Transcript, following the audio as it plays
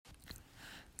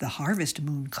The harvest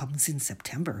moon comes in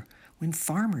September when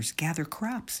farmers gather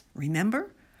crops.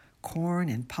 Remember? Corn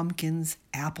and pumpkins,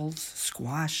 apples,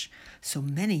 squash, so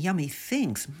many yummy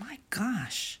things. My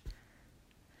gosh!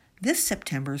 This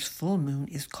September's full moon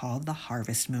is called the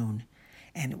harvest moon,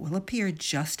 and it will appear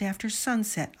just after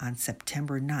sunset on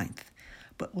September 9th,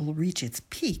 but will reach its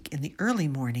peak in the early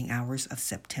morning hours of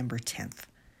September 10th.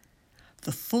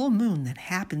 The full moon that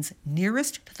happens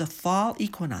nearest to the fall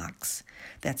equinox,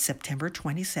 that's September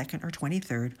 22nd or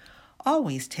 23rd,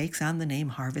 always takes on the name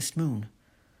harvest moon.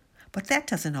 But that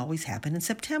doesn't always happen in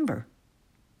September.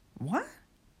 What?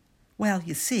 Well,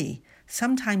 you see,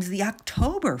 sometimes the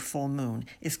October full moon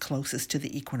is closest to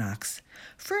the equinox.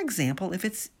 For example, if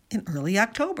it's in early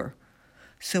October.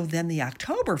 So then the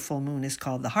October full moon is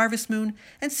called the harvest moon,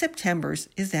 and September's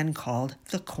is then called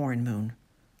the corn moon.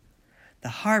 The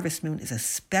harvest moon is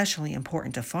especially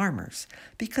important to farmers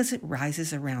because it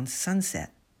rises around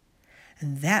sunset.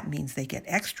 And that means they get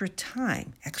extra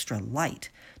time, extra light,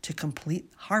 to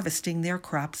complete harvesting their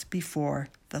crops before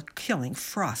the killing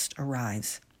frost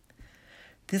arrives.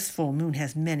 This full moon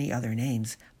has many other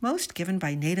names, most given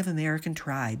by Native American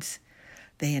tribes.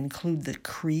 They include the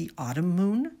Cree autumn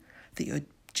moon, the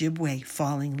Ojibwe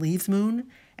falling leaves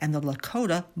moon, and the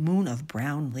Lakota moon of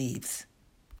brown leaves.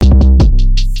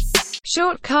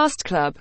 Shortcast Club